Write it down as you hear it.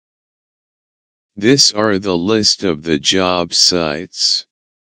This are the list of the job sites.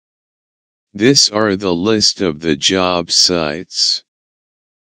 This are the list of the job sites.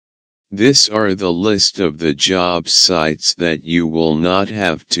 This are the list of the job sites that you will not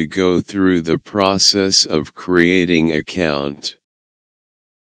have to go through the process of creating account.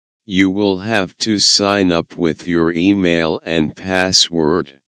 You will have to sign up with your email and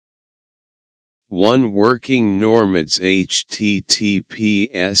password. One working nomads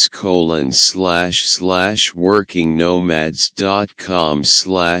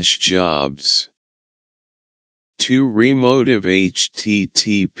https://workingnomads.com/jobs. 2 remotive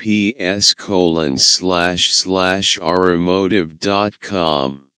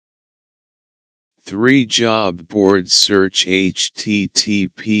https://rremotive.com. 3 job board search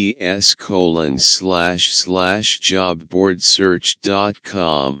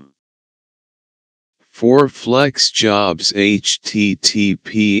https://jobboardsearch.com. 4 flex jobs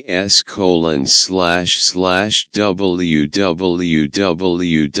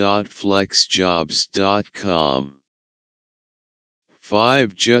https://www.flexjobs.com.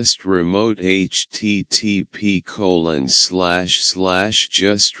 5 just remote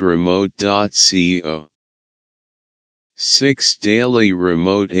http://justremote.co. 6 daily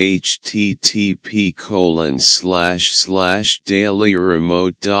remote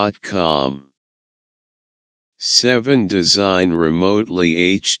http://dailyremote.com. 7 design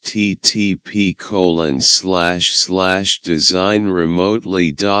remotely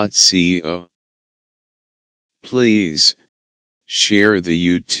http://designremotely.co. Please share the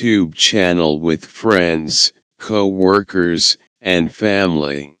YouTube channel with friends, co-workers, and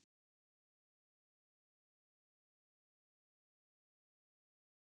family.